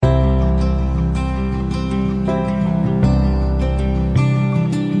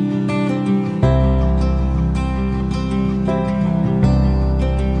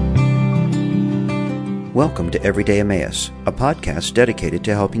Welcome to Everyday Emmaus, a podcast dedicated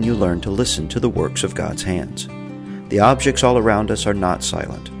to helping you learn to listen to the works of God's hands. The objects all around us are not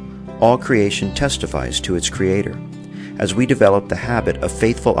silent. All creation testifies to its Creator. As we develop the habit of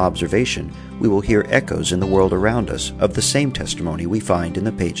faithful observation, we will hear echoes in the world around us of the same testimony we find in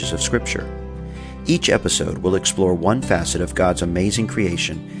the pages of Scripture. Each episode will explore one facet of God's amazing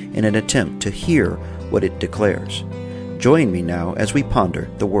creation in an attempt to hear what it declares. Join me now as we ponder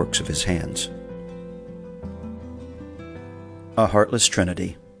the works of His hands. A Heartless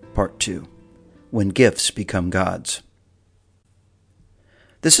Trinity, Part 2. When Gifts Become Gods.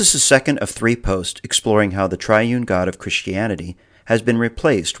 This is the second of 3 posts exploring how the triune God of Christianity has been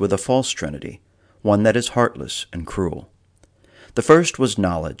replaced with a false trinity, one that is heartless and cruel. The first was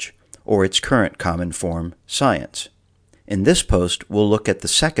knowledge, or its current common form, science. In this post, we'll look at the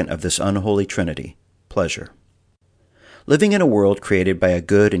second of this unholy trinity, pleasure. Living in a world created by a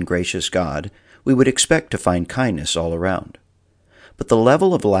good and gracious God, we would expect to find kindness all around. But the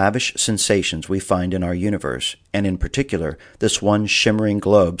level of lavish sensations we find in our universe, and in particular this one shimmering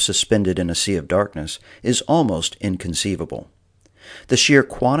globe suspended in a sea of darkness, is almost inconceivable. The sheer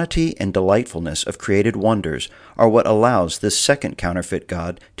quantity and delightfulness of created wonders are what allows this second counterfeit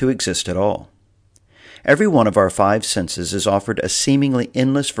God to exist at all. Every one of our 5 senses is offered a seemingly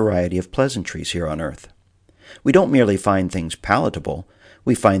endless variety of pleasantries here on earth. We don't merely find things palatable,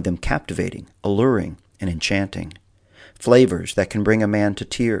 we find them captivating, alluring, and enchanting. Flavors that can bring a man to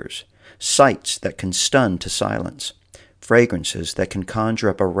tears, sights that can stun to silence, fragrances that can conjure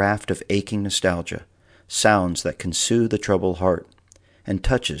up a raft of aching nostalgia, sounds that can soothe a troubled heart, and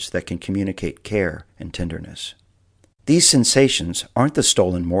touches that can communicate care and tenderness. These sensations aren't the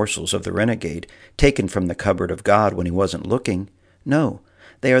stolen morsels of the renegade taken from the cupboard of God when he wasn't looking. No,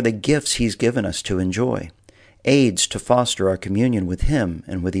 they are the gifts He's given us to enjoy, aids to foster our communion with Him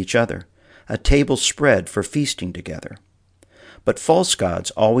and with each other, a table spread for feasting together. But false gods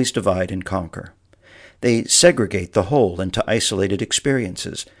always divide and conquer. They segregate the whole into isolated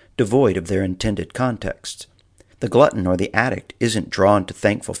experiences, devoid of their intended contexts. The glutton or the addict isn't drawn to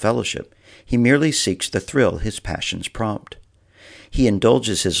thankful fellowship. He merely seeks the thrill his passions prompt. He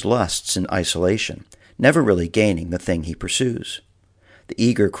indulges his lusts in isolation, never really gaining the thing he pursues. The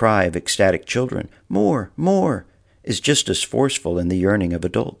eager cry of ecstatic children, "More, more," is just as forceful in the yearning of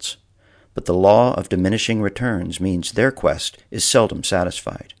adults. But the law of diminishing returns means their quest is seldom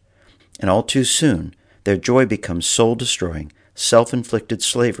satisfied. And all too soon, their joy becomes soul-destroying, self-inflicted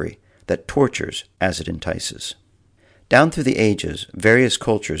slavery that tortures as it entices. Down through the ages, various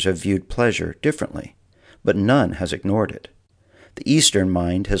cultures have viewed pleasure differently, but none has ignored it. The Eastern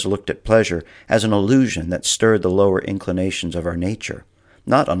mind has looked at pleasure as an illusion that stirred the lower inclinations of our nature,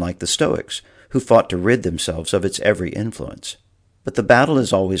 not unlike the Stoics, who fought to rid themselves of its every influence. But the battle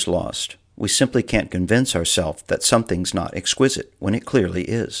is always lost. We simply can't convince ourselves that something's not exquisite when it clearly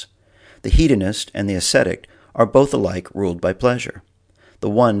is. The hedonist and the ascetic are both alike ruled by pleasure, the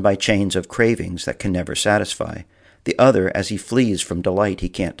one by chains of cravings that can never satisfy, the other as he flees from delight he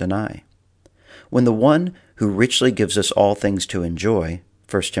can't deny. When the one who richly gives us all things to enjoy,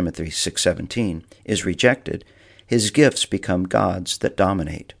 1 Timothy 6:17, is rejected, his gifts become gods that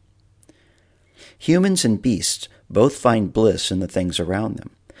dominate. Humans and beasts both find bliss in the things around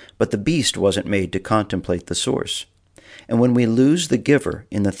them, but the beast wasn't made to contemplate the source. And when we lose the giver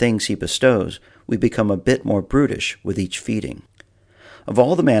in the things he bestows, we become a bit more brutish with each feeding. Of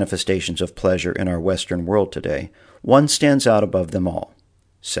all the manifestations of pleasure in our Western world today, one stands out above them all: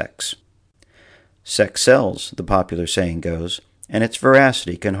 sex. Sex sells, the popular saying goes, and its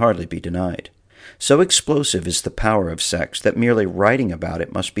veracity can hardly be denied. So explosive is the power of sex that merely writing about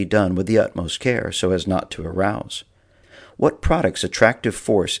it must be done with the utmost care so as not to arouse. What product's attractive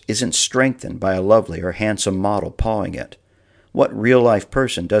force isn't strengthened by a lovely or handsome model pawing it? What real-life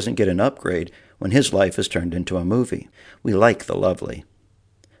person doesn't get an upgrade when his life is turned into a movie? We like the lovely.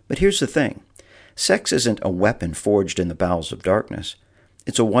 But here's the thing. Sex isn't a weapon forged in the bowels of darkness.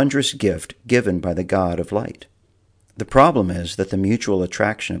 It's a wondrous gift given by the God of light. The problem is that the mutual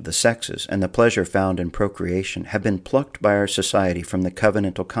attraction of the sexes and the pleasure found in procreation have been plucked by our society from the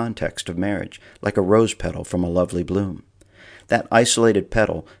covenantal context of marriage, like a rose petal from a lovely bloom. That isolated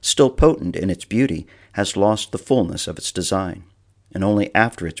petal, still potent in its beauty, has lost the fullness of its design. And only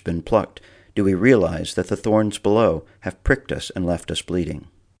after it's been plucked do we realize that the thorns below have pricked us and left us bleeding.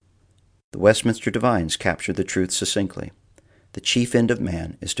 The Westminster Divines capture the truth succinctly. The chief end of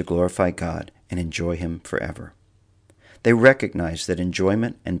man is to glorify God and enjoy Him forever. They recognize that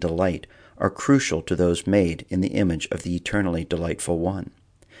enjoyment and delight are crucial to those made in the image of the eternally delightful One.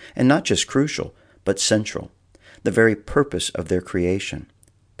 And not just crucial, but central, the very purpose of their creation,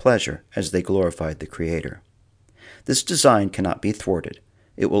 pleasure as they glorified the Creator. This design cannot be thwarted.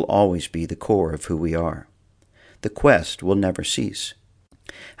 It will always be the core of who we are. The quest will never cease.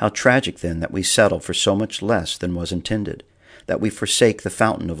 How tragic, then, that we settle for so much less than was intended, that we forsake the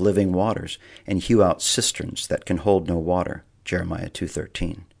fountain of living waters and hew out cisterns that can hold no water, Jeremiah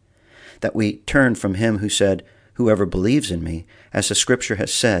 2:13. That we turn from him who said, "Whoever believes in me, as the Scripture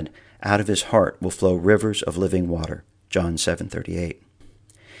has said, out of his heart will flow rivers of living water," John 7:38.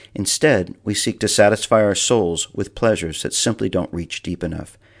 Instead, we seek to satisfy our souls with pleasures that simply don't reach deep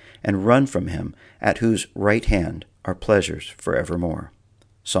enough, and run from him at whose right hand are pleasures forevermore.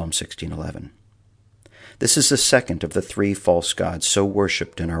 Psalm 16:11. This is the second of the three false gods so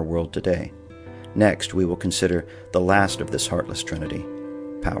worshipped in our world today. Next, we will consider the last of this heartless trinity,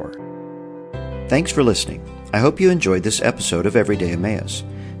 power. Thanks for listening. I hope you enjoyed this episode of Everyday Emmaus.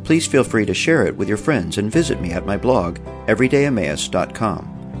 Please feel free to share it with your friends and visit me at my blog,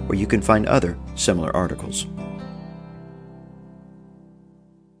 everydayemmaus.com, where you can find other similar articles.